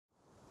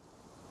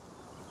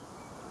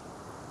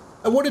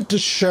wanted to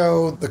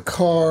show the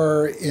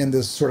car in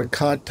this sort of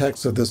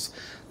context of this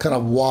kind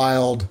of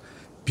wild,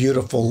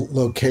 beautiful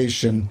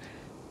location.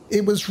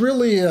 It was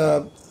really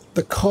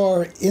the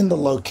car in the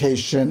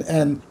location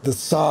and the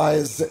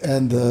size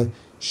and the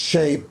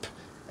shape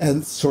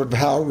and sort of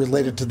how it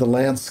related to the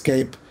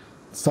landscape.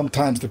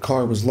 Sometimes the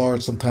car was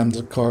large, sometimes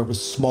the car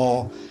was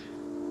small,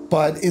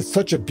 but it's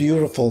such a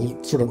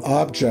beautiful sort of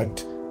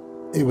object.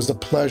 It was a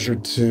pleasure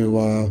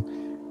to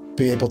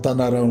be able to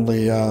not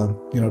only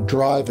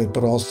drive it,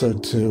 but also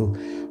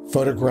to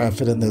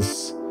photograph it in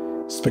this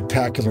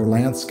spectacular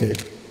landscape.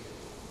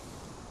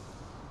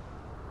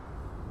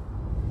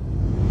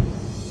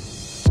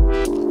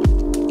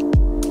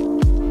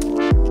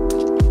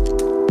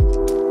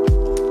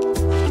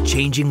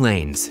 Changing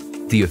Lanes,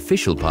 the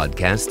official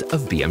podcast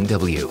of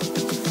BMW.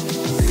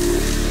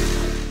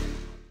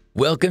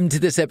 Welcome to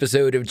this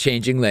episode of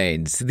Changing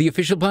Lanes, the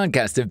official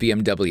podcast of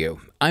BMW.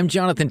 I'm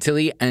Jonathan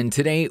Tilley, and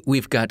today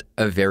we've got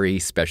a very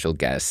special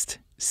guest,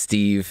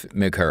 Steve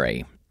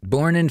McCurry.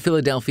 Born in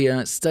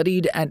Philadelphia,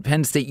 studied at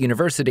Penn State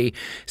University,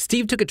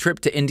 Steve took a trip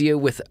to India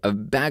with a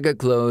bag of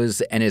clothes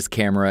and his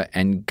camera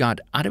and got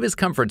out of his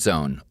comfort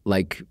zone,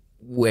 like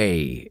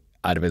way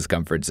out of his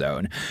comfort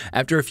zone.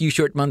 After a few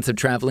short months of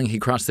traveling, he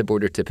crossed the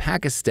border to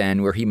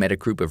Pakistan, where he met a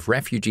group of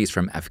refugees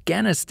from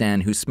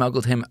Afghanistan who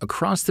smuggled him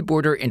across the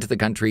border into the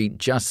country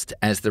just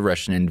as the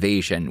Russian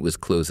invasion was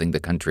closing the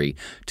country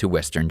to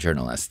Western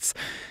journalists.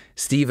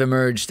 Steve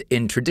emerged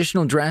in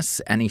traditional dress,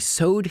 and he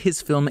sewed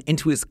his film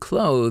into his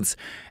clothes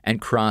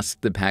and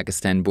crossed the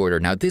Pakistan border.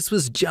 Now, this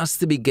was just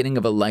the beginning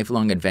of a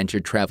lifelong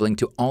adventure, traveling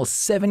to all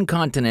 7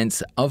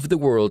 continents of the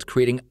world,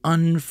 creating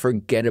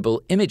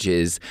unforgettable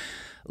images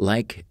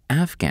like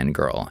Afghan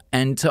Girl.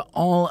 And to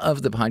all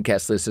of the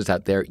podcast listeners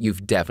out there,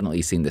 you've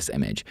definitely seen this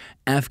image.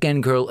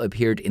 Afghan Girl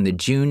appeared in the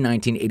June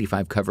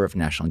 1985 cover of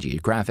National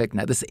Geographic.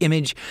 Now, this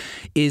image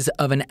is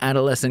of an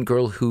adolescent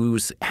girl who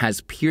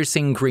has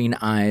piercing green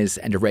eyes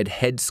and a red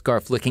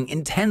headscarf, looking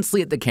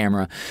intensely at the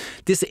camera.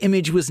 This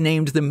image was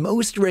named the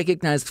most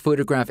recognized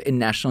photograph in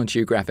National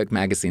Geographic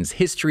magazine's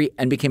history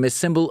and became a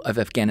symbol of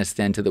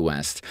Afghanistan to the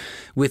West.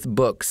 With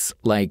books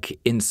like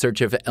In Search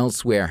of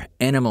Elsewhere,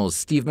 Animals,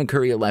 Steve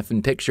McCurry,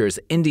 11 Pictures,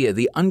 India,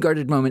 The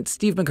Unguarded Moment,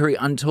 Steve McCurry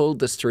Untold,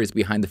 the stories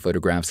behind the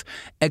photographs,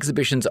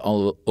 exhibitions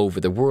all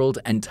over the world,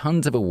 and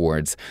tons of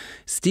awards.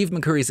 Steve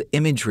McCurry's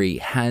imagery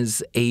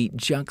has a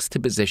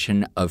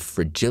juxtaposition of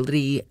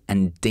fragility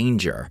and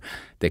danger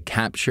that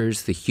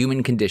captures the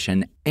human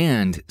condition,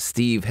 and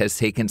Steve has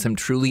taken some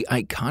truly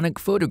iconic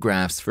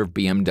photographs for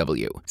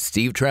BMW.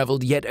 Steve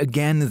traveled yet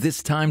again,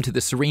 this time to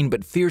the serene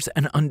but fierce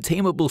and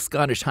untamable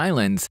Scottish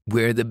Highlands,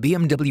 where the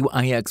BMW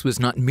iX was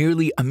not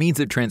merely a means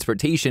of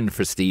transportation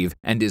for Steve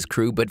and his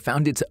crew, but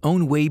found its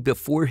own way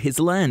before his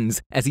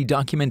lens as he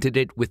documented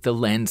it with the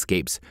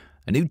landscapes.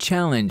 A new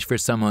challenge for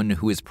someone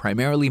who has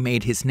primarily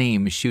made his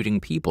name shooting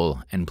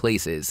people and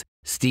places.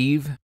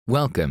 Steve,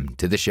 welcome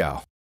to the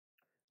show.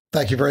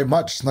 Thank you very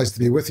much. It's nice to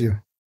be with you.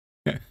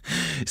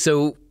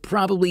 So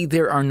probably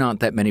there are not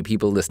that many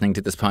people listening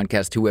to this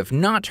podcast who have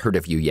not heard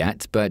of you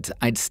yet, but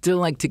I'd still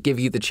like to give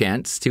you the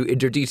chance to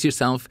introduce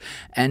yourself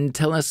and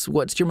tell us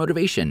what's your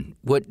motivation,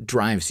 what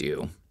drives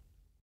you.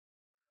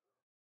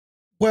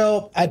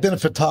 Well, I've been a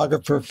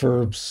photographer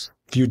for a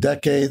few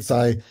decades.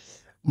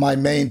 My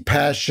main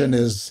passion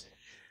is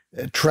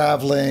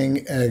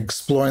traveling and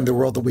exploring the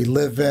world that we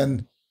live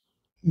in,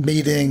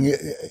 meeting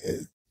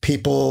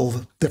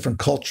people, different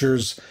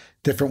cultures,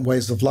 different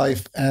ways of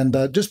life, and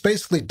just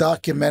basically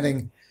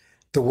documenting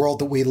the world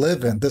that we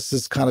live in. This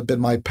has kind of been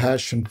my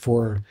passion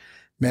for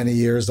many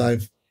years.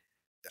 I've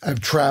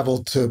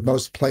traveled to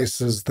most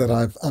places that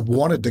I've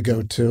wanted to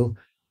go to.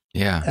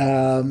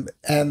 Yeah.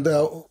 And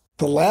the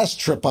last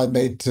trip I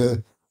made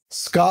to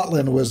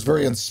Scotland was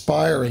very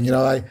inspiring. You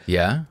know,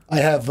 I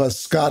have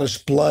Scottish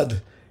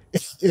blood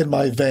in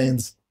my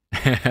veins.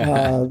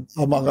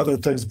 Among other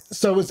things.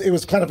 So it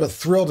was kind of a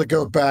thrill to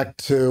go back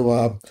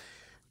to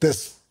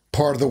this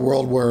part of the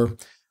world where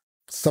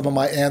some of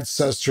my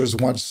ancestors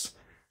once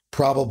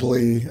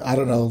probably, I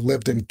don't know,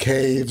 lived in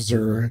caves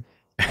or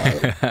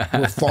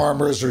were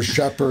farmers or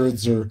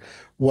shepherds or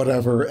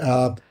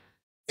whatever.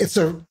 It's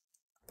a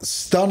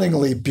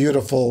stunningly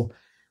beautiful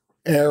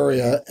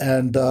area,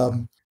 and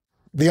the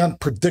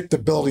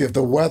unpredictability of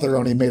the weather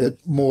only made it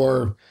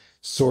more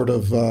sort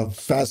of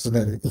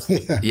fascinating.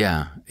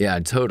 Yeah,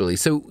 totally.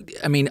 So,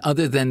 I mean,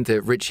 other than the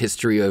rich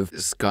history of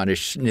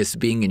Scottishness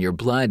being in your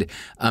blood,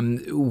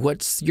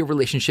 what's your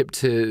relationship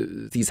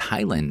to these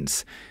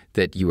highlands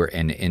that you were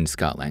in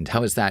Scotland?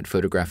 How is that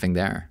photographing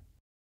there?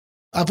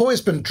 I've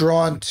always been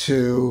drawn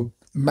to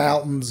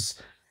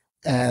mountains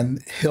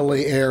and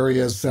hilly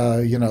areas,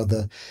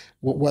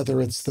 whether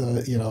it's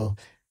the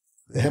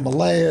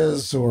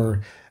Himalayas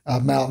or a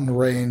mountain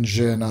range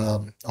in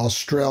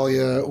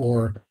Australia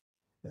or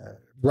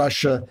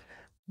Russia.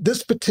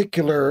 This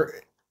particular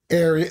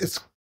area is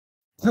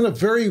kind of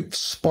very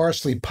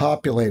sparsely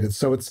populated,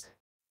 so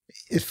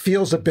it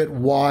feels a bit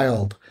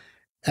wild,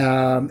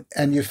 and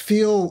you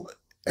feel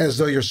as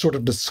though you're sort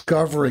of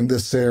discovering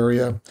this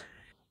area.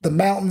 The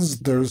mountains,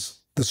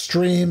 there's the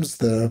streams,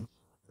 the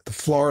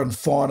flora and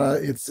fauna.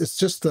 It's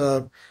just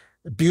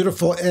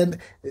beautiful. And,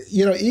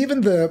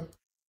 even the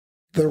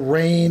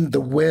rain,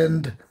 the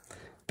wind,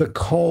 the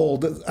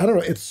cold, I don't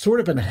know, it sort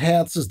of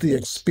enhances the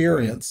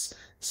experience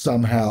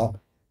somehow.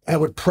 I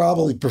would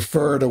probably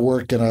prefer to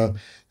work in a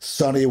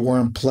sunny,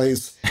 warm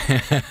place.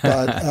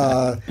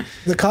 But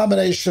the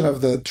combination of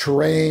the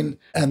terrain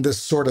and this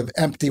sort of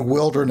empty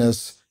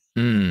wilderness,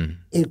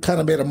 it kind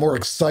of made it more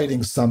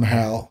exciting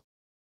somehow.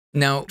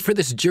 Now, for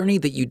this journey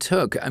that you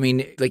took, I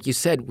mean, like you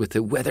said, with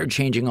the weather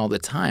changing all the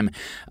time,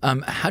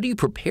 how do you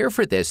prepare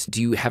for this? Do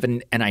you have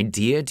an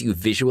idea? Do you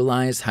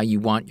visualize how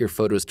you want your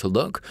photos to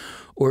look?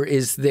 Or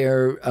is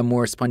there a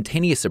more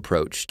spontaneous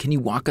approach? Can you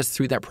walk us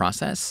through that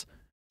process?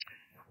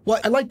 Well,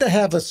 I like to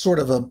have a sort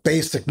of a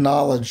basic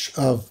knowledge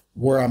of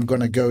where I'm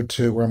going to go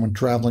to, where I'm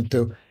traveling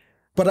to.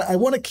 But I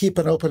want to keep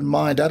an open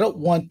mind. I don't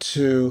want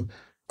to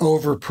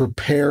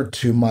over-prepare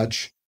too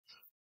much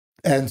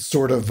and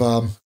sort of,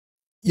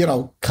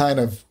 kind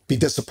of be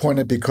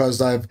disappointed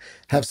because I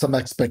have some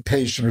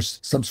expectation or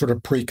some sort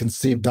of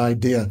preconceived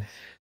idea.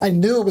 I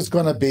knew it was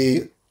going to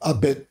be a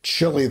bit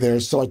chilly there,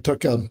 so I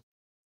took a,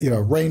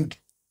 rain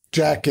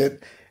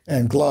jacket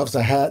and gloves,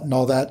 a hat, and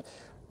all that.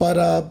 But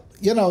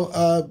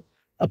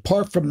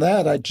apart from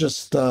that, I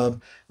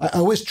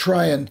always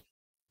try and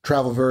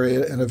travel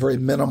in a very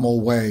minimal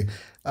way,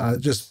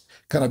 just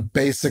kind of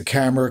basic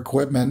camera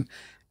equipment,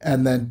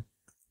 and then,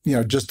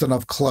 just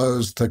enough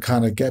clothes to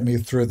kind of get me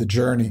through the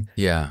journey.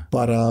 Yeah.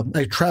 But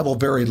I travel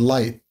very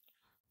light,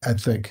 I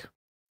think.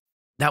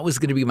 That was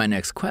going to be my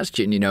next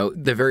question.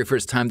 The very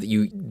first time that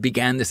you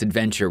began this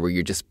adventure where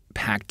you just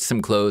packed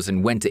some clothes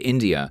and went to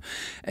India,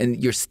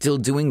 and you're still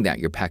doing that.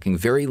 You're packing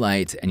very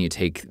light and you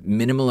take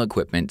minimal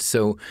equipment.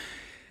 So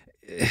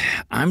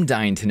I'm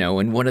dying to know,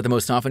 and one of the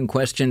most often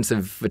questions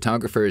of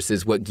photographers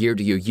is, what gear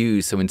do you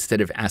use? So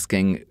instead of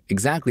asking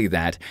exactly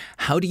that,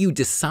 how do you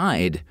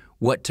decide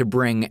what to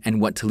bring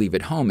and what to leave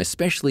at home,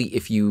 especially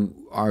if you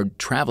are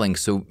traveling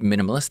so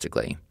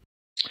minimalistically?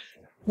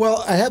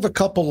 Well, I have a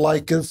couple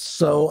Leicas,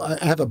 so I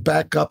have a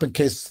backup in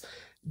case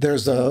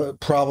there's a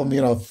problem,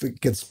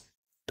 if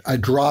I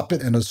drop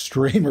it in a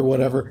stream or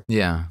whatever.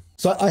 Yeah.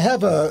 So I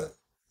have a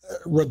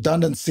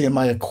redundancy in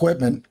my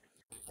equipment.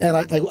 And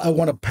I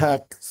want to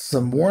pack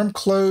some warm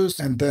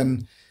clothes and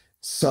then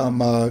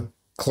some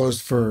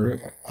clothes for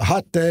a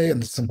hot day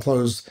and some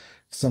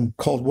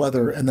cold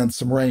weather, and then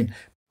some rain.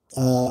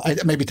 I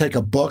maybe take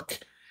a book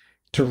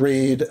to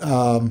read.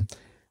 And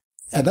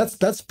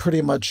that's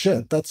pretty much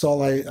it. That's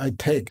all I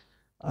take.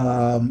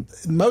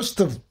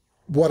 Most of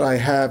what I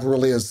have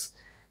really is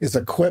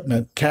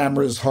equipment,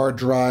 cameras, hard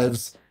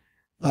drives,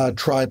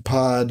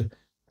 tripod,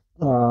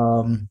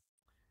 and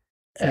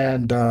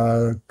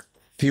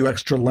few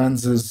extra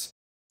lenses.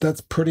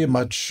 That's pretty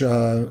much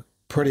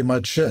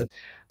it.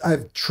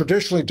 I've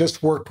traditionally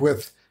just worked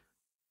with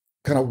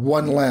kind of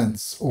one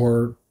lens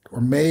or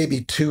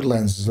maybe two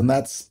lenses, and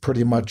that's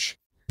pretty much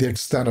the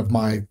extent of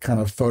my kind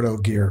of photo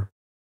gear.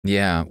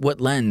 Yeah. What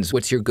lens?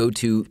 What's your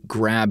go-to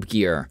grab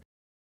gear?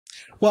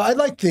 Well, I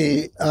like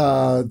the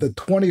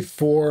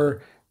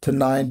 24 to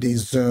 90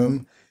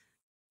 zoom.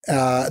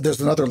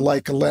 There's another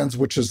Leica lens,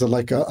 which is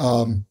like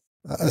a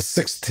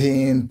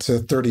 16 to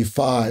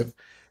 35.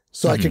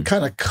 So I can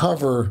kind of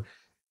cover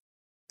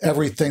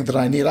everything that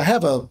I need. I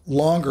have a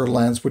longer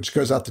lens, which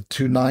goes out to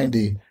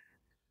 290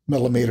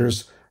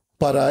 millimeters,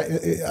 but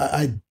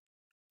I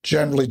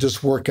generally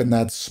just work in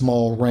that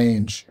small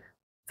range.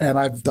 And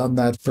I've done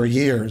that for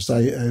years.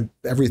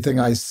 Everything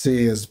I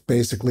see is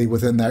basically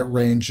within that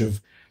range of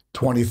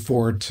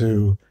 24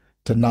 to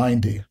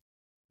 90.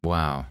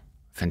 Wow.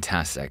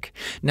 Fantastic.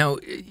 Now,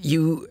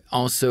 you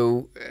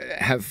also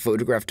have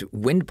photographed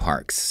wind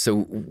parks.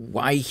 So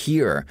why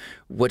here?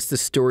 What's the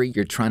story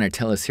you're trying to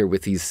tell us here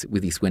with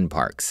these wind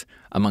parks,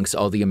 amongst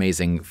all the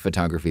amazing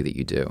photography that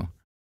you do?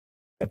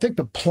 I think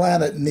the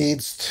planet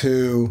needs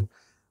to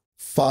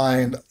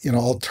find,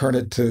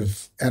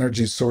 alternative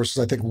energy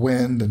sources. I think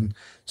wind and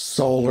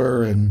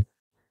solar and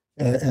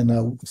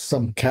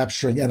some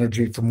capturing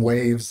energy from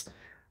waves.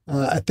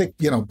 I think,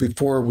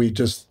 before we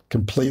just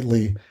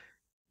completely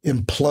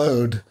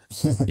implode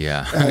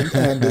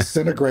and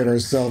disintegrate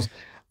ourselves,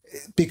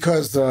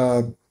 because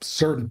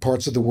certain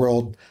parts of the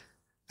world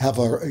have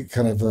a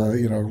kind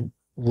of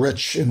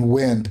rich in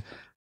wind.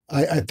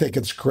 I think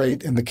it's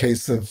great in the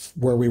case of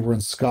where we were in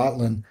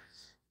Scotland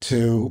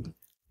to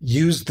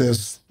use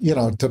this,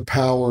 to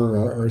power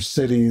our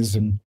cities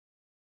and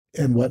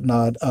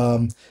whatnot.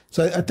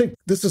 So I think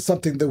this is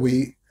something that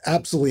we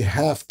absolutely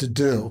have to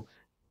do.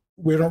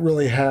 We don't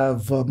really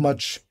have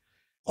much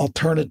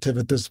alternative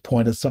at this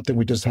point. It's something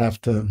we just have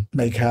to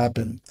make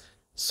happen.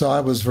 So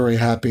I was very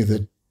happy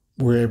that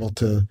we're able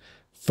to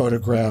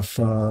photograph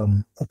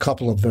a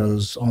couple of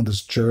those on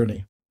this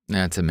journey.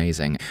 That's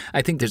amazing.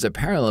 I think there's a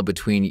parallel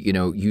between,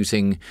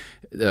 using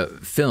the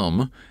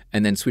film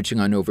and then switching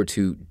on over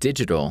to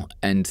digital,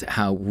 and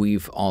how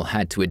we've all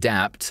had to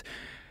adapt,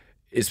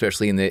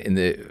 especially in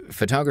the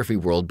photography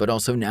world, but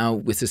also now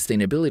with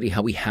sustainability,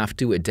 how we have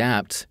to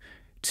adapt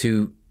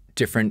to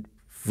different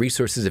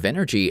resources of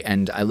energy.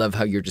 And I love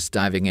how you're just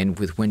diving in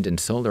with wind and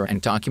solar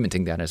and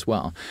documenting that as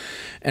well.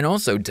 And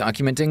also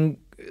documenting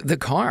the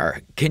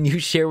car. Can you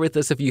share with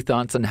us a few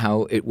thoughts on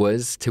how it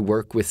was to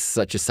work with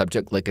such a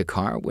subject like a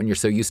car when you're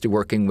so used to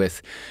working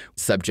with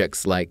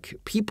subjects like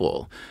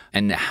people?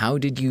 And how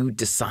did you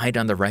decide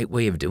on the right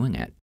way of doing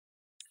it?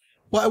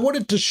 Well, I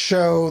wanted to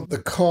show the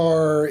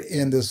car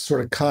in this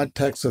sort of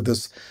context of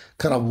this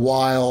kind of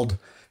wild,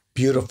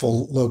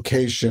 beautiful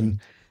location.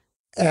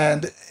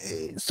 And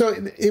so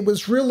it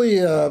was really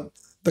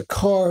the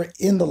car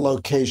in the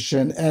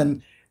location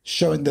and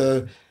showing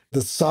the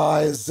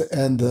size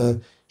and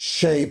the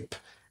shape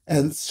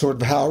and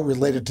sort of how it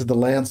related to the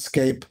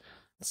landscape.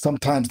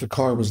 Sometimes the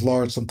car was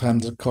large,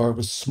 sometimes the car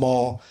was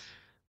small.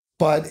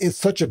 But it's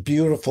such a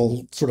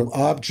beautiful sort of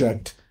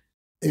object.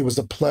 It was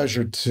a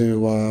pleasure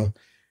to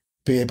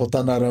be able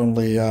to not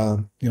only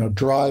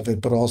drive it,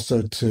 but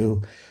also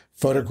to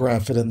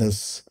photograph it in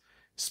this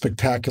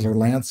spectacular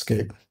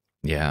landscape.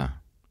 Yeah,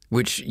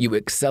 which you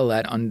excel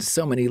at on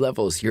so many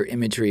levels. Your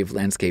imagery of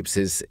landscapes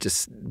is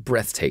just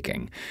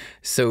breathtaking.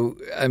 So,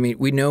 I mean,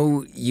 we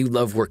know you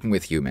love working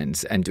with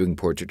humans and doing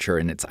portraiture,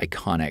 and it's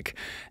iconic.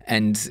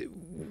 And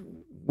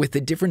with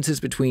the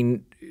differences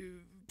between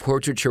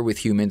portraiture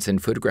with humans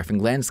and photographing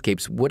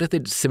landscapes, what are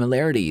the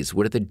similarities?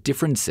 What are the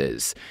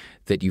differences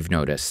that you've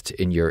noticed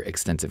in your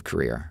extensive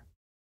career?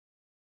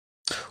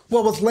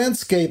 Well, with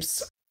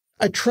landscapes,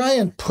 I try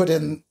and put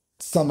in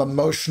some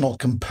emotional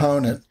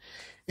component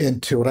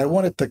into it. I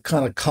want it to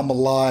kind of come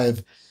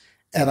alive,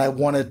 and I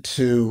wanted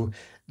to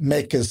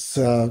make us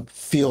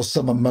feel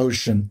some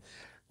emotion,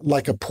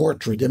 like a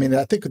portrait. I mean,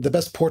 I think the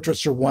best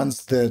portraits are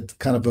ones that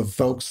kind of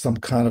evoke some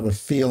kind of a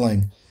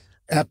feeling,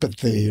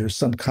 empathy, or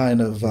some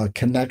kind of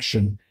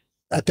connection.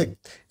 I think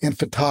in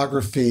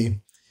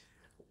photography,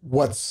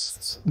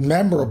 what's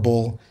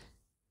memorable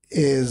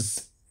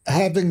is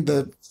having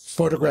the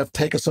photograph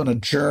take us on a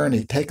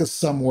journey, take us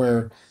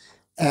somewhere,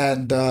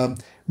 and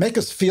make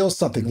us feel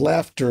something,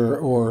 laughter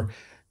or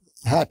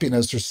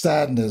happiness or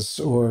sadness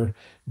or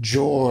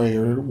joy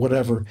or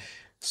whatever.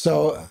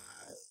 So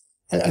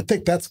I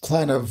think that's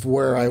kind of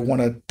where I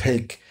want to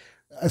take,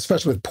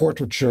 especially with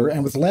portraiture.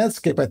 And with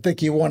landscape, I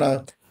think you want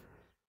to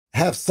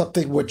have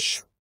something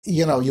which,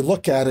 you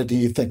look at it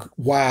and you think,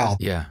 wow,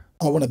 yeah,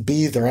 I want to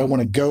be there. I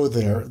want to go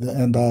there.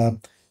 And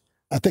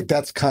I think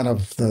that's kind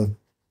of the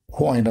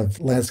point of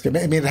landscape.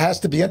 I mean, it has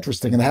to be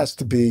interesting. It has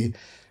to be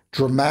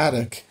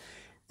dramatic.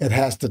 It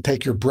has to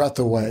take your breath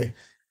away.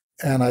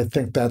 And I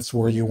think that's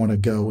where you want to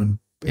go in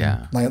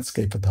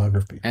landscape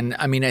photography. And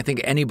I mean, I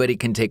think anybody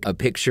can take a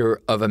picture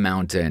of a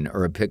mountain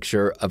or a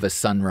picture of a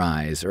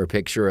sunrise or a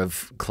picture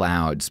of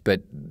clouds,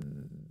 but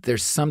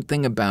there's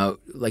something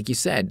about, like you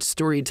said,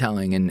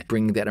 storytelling and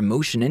bringing that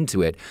emotion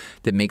into it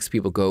that makes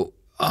people go,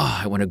 oh,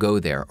 I want to go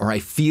there, or I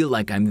feel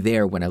like I'm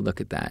there when I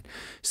look at that.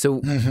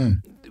 So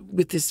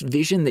with this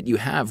vision that you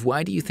have,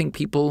 why do you think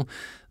people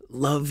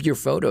love your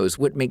photos?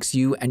 What makes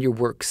you and your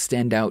work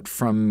stand out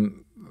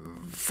from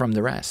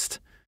the rest?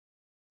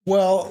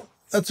 Well,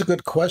 that's a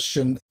good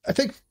question. I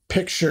think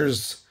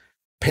pictures,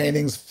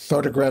 paintings,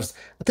 photographs,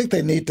 I think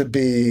they need to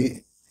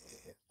be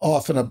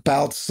often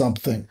about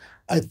something.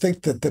 I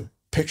think that the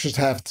pictures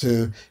have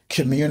to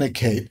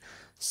communicate.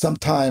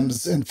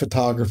 Sometimes in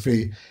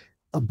photography,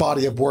 a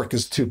body of work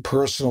is too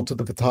personal to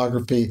the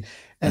photography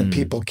and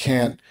people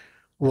can't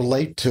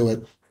relate to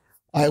it.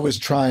 I always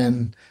try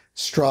and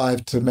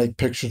strive to make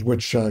pictures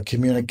which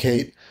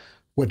communicate,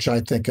 which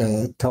I think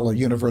tell a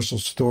universal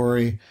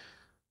story,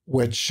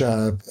 which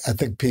I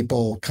think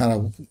people kind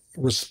of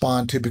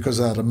respond to because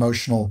of that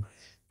emotional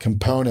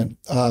component.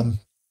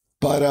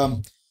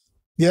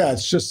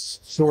 It's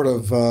just sort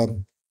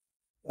of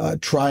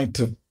trying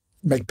to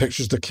make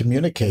pictures to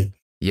communicate.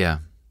 Yeah.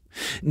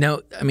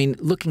 Now, I mean,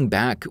 looking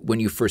back when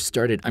you first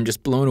started, I'm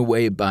just blown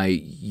away by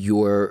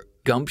your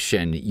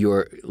gumption,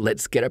 your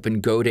let's get up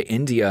and go to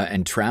India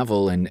and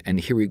travel and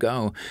here we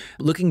go.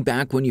 Looking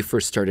back when you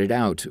first started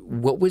out,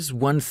 what was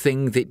one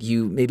thing that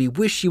you maybe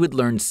wish you had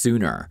learned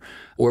sooner?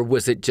 Or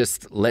was it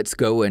just let's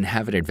go and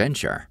have an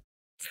adventure?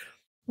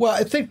 Well,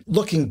 I think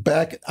looking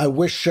back, I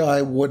wish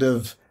I would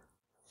have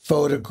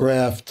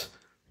photographed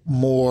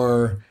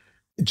more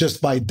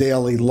just my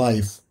daily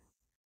life.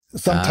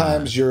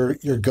 Sometimes you're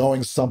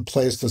going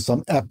someplace to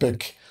some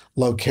epic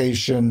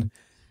location.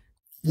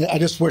 I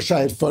just wish I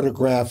had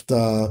photographed,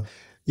 my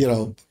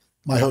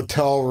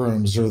hotel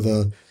rooms or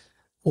the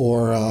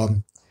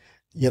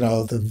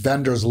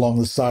vendors along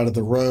the side of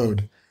the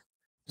road.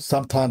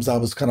 Sometimes I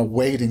was kind of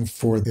waiting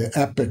for the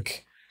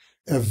epic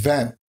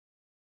event.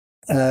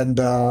 And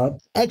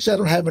actually, I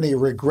don't have any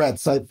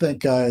regrets. I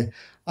think I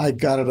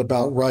got it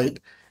about right.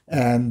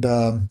 And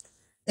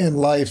in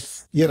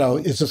life,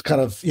 it's just kind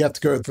of, you have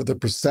to go for the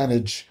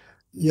percentage.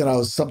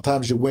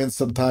 Sometimes you win,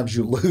 sometimes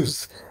you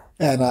lose.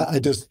 And I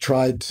just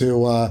tried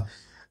to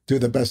do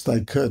the best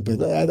I could,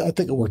 but I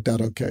think it worked out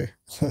okay.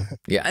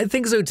 Yeah, I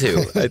think so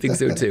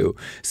too.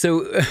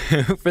 So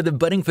for the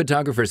budding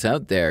photographers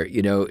out there,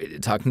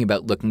 talking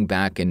about looking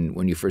back and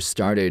when you first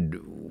started,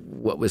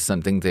 what was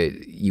something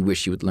that you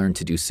wish you would learn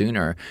to do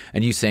sooner?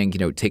 And you saying,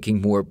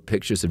 taking more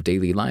pictures of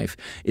daily life.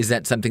 Is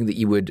that something that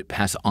you would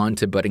pass on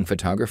to budding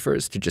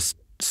photographers to just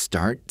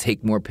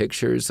take more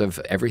pictures of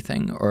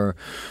everything? Or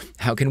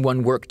how can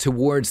one work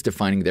towards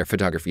defining their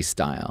photography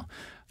style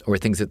or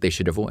things that they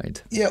should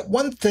avoid? Yeah,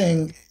 one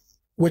thing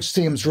which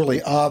seems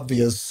really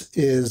obvious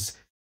is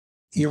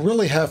you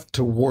really have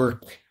to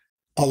work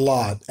a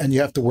lot, and you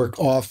have to work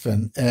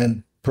often,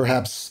 and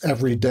perhaps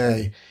every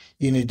day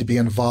you need to be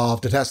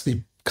involved. It has to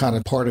be kind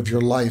of part of your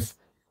life.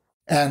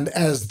 And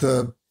as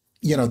the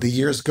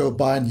years go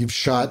by and you've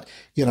shot,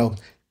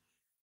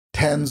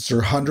 tens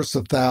or hundreds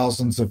of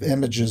thousands of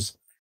images,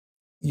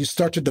 you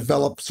start to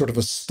develop sort of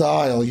a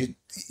style.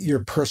 Your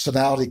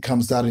personality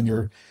comes out in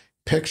your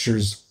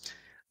pictures,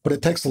 but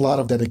it takes a lot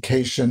of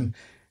dedication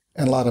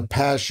and a lot of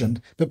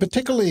passion. But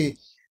particularly,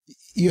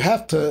 you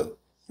have to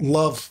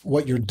love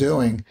what you're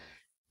doing.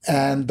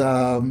 And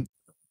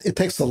it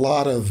takes a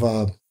lot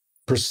of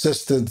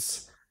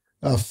persistence,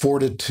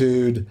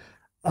 fortitude.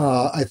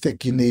 I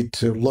think you need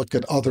to look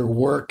at other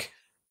work.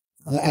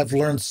 I've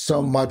learned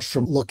so much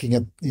from looking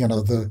at,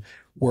 the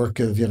work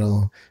of,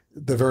 the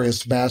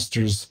various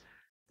masters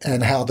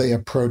and how they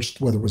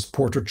approached, whether it was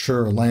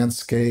portraiture or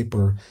landscape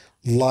or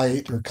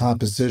light or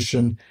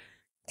composition.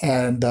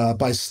 And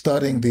by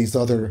studying these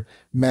other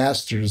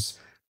masters,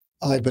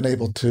 I've been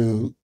able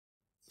to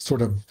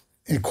sort of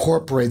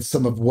incorporate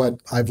some of what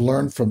I've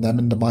learned from them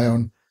into my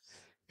own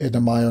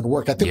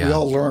work. I think we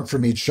all learn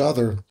from each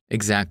other.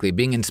 Exactly.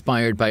 Being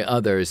inspired by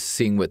others,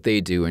 seeing what they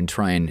do and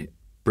try and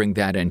bring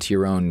that into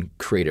your own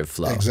creative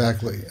flow.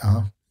 Exactly.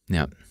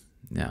 Yeah.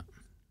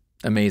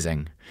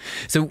 Amazing.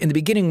 So in the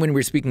beginning, when we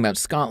were speaking about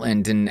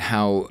Scotland and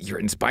how you're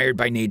inspired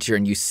by nature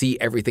and you see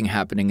everything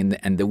happening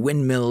and the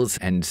windmills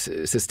and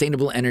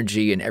sustainable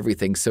energy and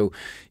everything. So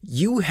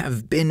you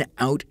have been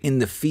out in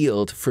the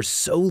field for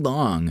so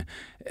long.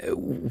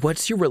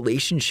 What's your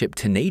relationship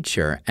to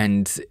nature?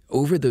 And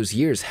over those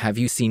years, have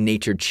you seen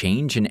nature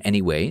change in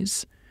any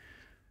ways?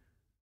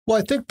 Well,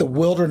 I think the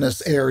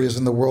wilderness areas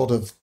in the world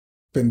have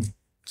been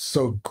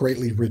so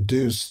greatly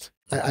reduced.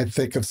 I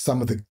think of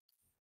some of the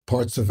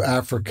parts of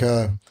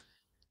Africa,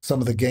 some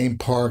of the game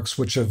parks,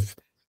 which have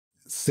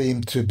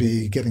seemed to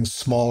be getting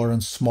smaller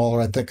and smaller.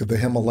 I think of the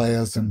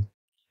Himalayas and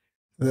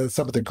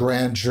some of the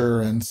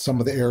grandeur and some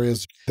of the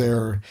areas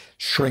they're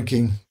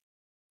shrinking.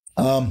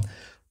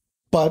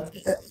 But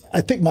I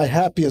think my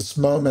happiest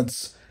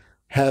moments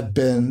have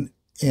been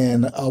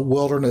in a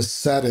wilderness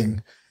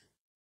setting,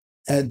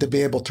 and to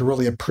be able to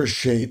really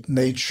appreciate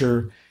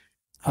nature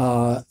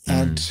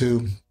and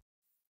to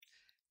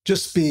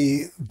just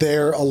be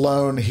there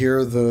alone,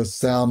 hear the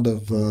sound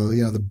of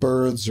the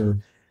birds, or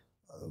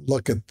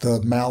look at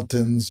the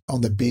mountains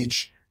on the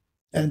beach,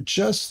 and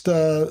just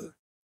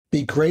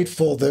be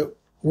grateful that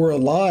we're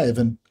alive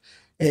and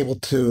able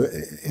to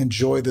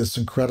enjoy this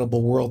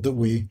incredible world that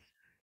we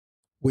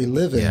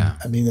live in.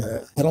 I mean,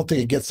 I don't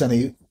think it gets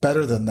any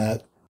better than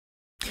that.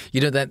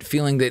 That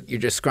feeling that you're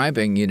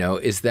describing,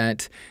 is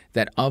that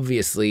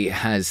obviously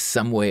has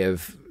some way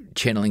of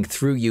channeling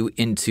through you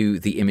into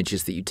the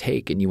images that you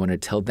take, and you want to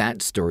tell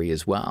that story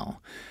as well.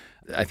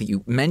 I think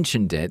you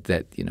mentioned it,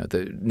 that,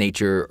 the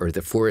nature or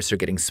the forests are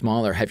getting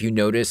smaller. Have you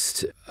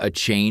noticed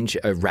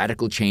a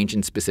radical change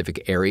in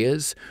specific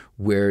areas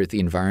where the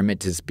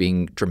environment is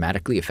being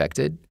dramatically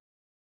affected?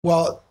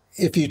 Well,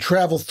 if you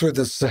travel through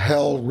the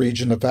Sahel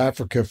region of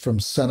Africa from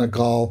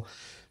Senegal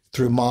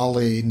through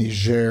Mali,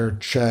 Niger,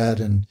 Chad,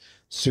 and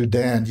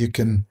Sudan, you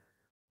can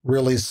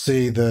really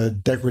see the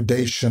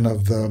degradation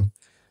of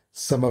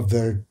some of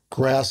the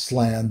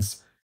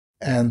grasslands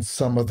and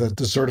some of the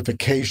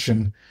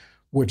desertification,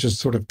 which has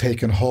sort of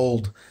taken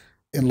hold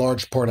in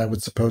large part, I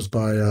would suppose,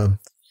 by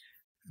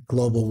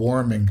global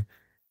warming.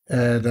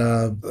 And,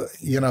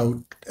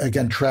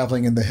 again,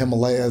 traveling in the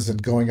Himalayas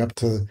and going up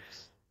to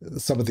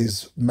some of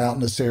these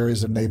mountainous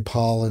areas in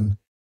Nepal and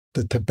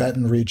the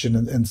Tibetan region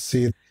and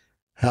see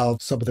how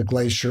some of the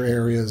glacier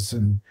areas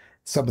and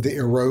some of the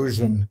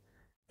erosion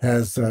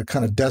has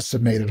kind of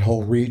decimated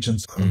whole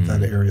regions of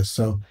that area.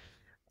 So,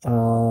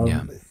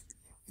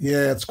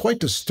 it's quite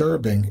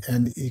disturbing,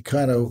 and you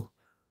kind of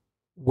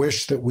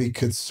wish that we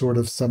could sort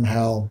of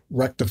somehow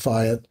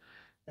rectify it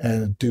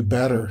and do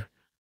better,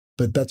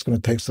 but that's going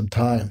to take some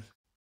time.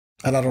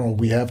 And I don't know if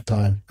we have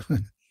time.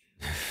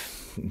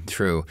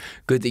 True.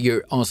 Good that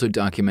you're also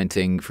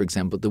documenting, for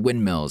example, the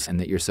windmills, and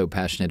that you're so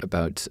passionate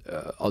about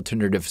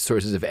alternative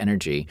sources of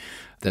energy.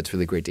 That's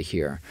really great to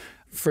hear.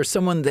 For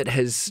someone that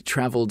has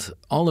traveled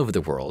all over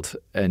the world,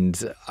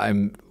 and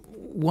I'm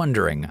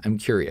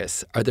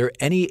curious, are there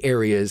any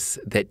areas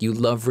that you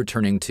love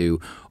returning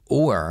to,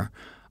 or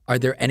are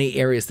there any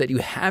areas that you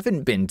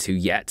haven't been to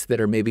yet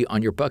that are maybe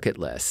on your bucket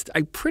list?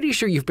 I'm pretty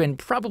sure you've been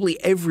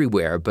probably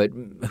everywhere, but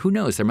who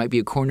knows? There might be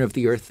a corner of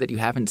the earth that you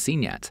haven't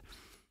seen yet.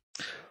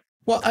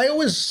 Well, I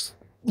always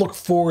look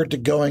forward to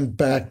going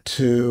back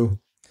to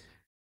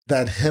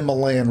that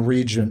Himalayan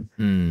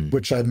region,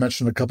 which I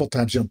mentioned a couple of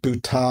times,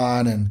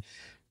 Bhutan and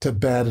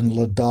Tibet and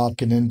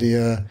Ladakh in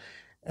India,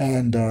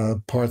 and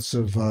parts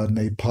of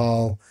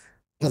Nepal.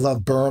 I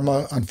love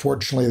Burma.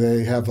 Unfortunately,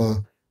 they have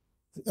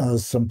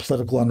some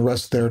political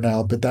unrest there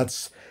now, but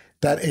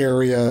that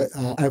area.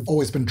 I've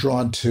always been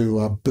drawn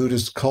to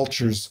Buddhist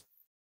cultures,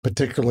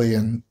 particularly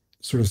in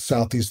sort of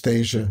Southeast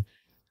Asia.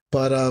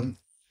 But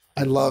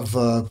I love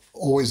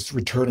always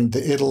returning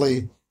to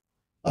Italy.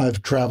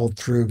 I've traveled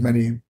through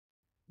many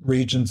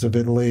regions of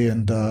Italy,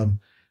 and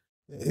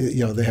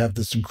they have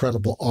this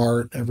incredible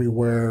art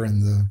everywhere,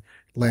 and the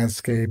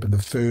landscape and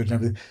the food and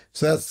everything.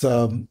 So that's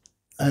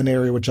an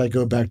area which I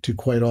go back to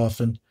quite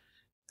often.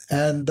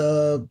 And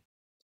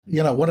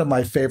one of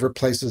my favorite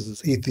places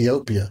is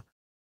Ethiopia.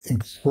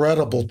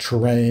 Incredible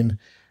terrain,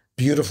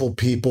 beautiful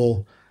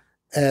people,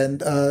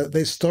 and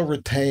they still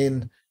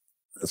retain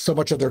so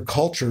much of their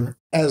culture,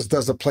 as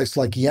does a place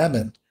like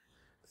Yemen.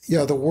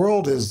 The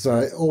world is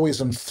always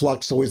in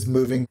flux, always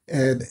moving,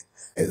 and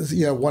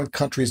one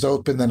country's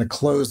open, then it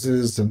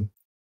closes, and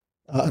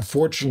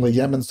unfortunately,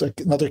 Yemen's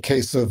another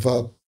case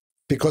of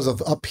because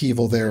of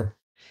upheaval there,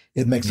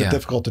 it makes it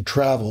difficult to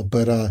travel.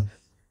 But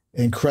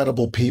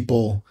incredible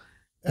people,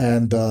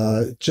 and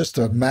just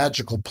a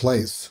magical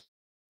place.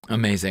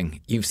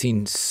 Amazing. You've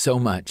seen so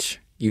much.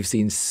 You've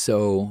seen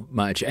so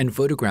much and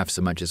photographed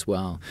so much as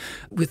well.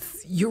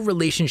 With your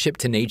relationship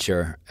to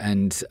nature,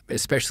 and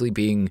especially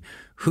being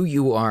who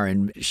you are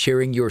and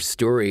sharing your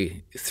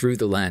story through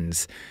the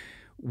lens,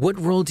 what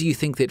role do you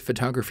think that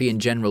photography in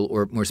general,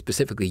 or more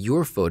specifically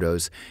your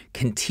photos,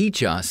 can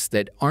teach us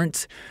that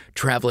aren't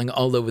traveling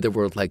all over the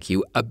world like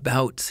you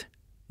about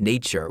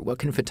nature? What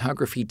can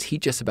photography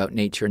teach us about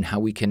nature and how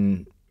we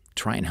can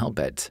try and help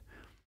it?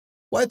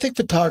 Well, I think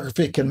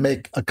photography can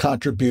make a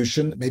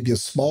contribution, maybe a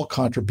small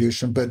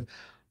contribution, but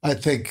I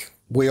think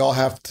we all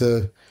have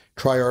to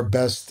try our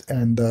best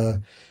and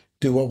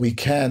do what we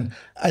can.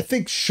 I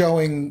think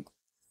showing,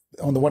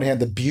 on the one hand,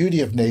 the beauty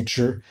of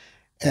nature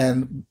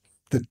and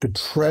the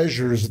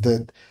treasures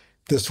that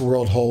this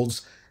world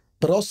holds,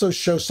 but also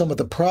show some of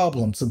the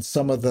problems and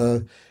some of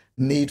the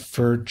need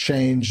for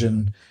change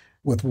and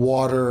with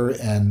water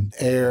and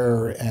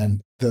air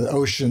and the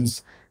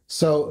oceans.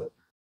 So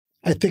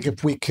I think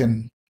if we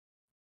can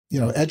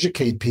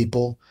educate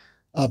people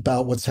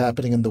about what's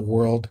happening in the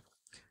world,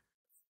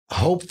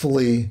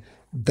 hopefully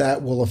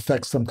that will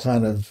affect some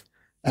kind of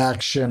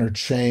action or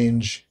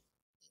change.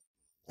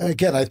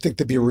 Again, I think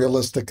to be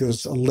realistic,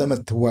 there's a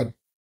limit to what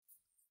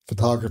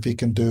photography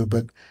can do,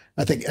 but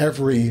I think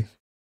every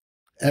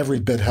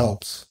bit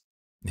helps.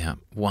 Yeah,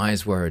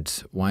 wise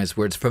words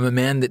from a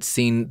man that's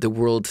seen the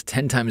world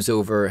 10 times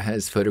over,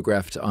 has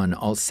photographed on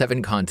all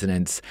 7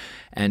 continents,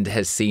 and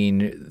has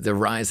seen the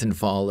rise and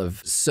fall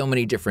of so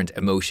many different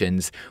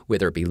emotions,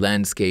 whether it be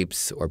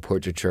landscapes or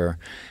portraiture.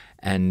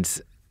 And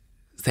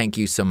thank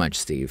you so much,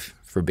 Steve,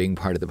 for being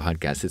part of the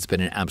podcast. It's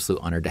been an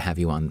absolute honor to have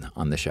you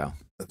on the show.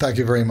 Thank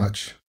you very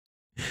much.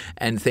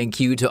 And thank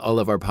you to all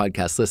of our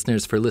podcast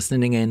listeners for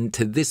listening in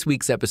to this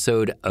week's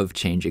episode of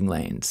Changing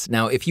Lanes.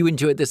 Now, if you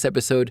enjoyed this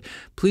episode,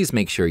 please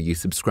make sure you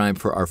subscribe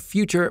for our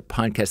future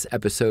podcast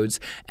episodes.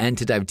 And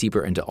to dive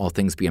deeper into all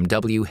things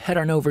BMW, head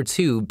on over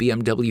to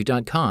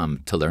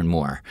bmw.com to learn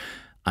more.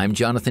 I'm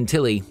Jonathan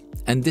Tilley,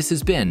 and this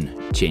has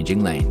been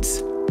Changing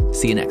Lanes.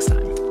 See you next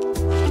time.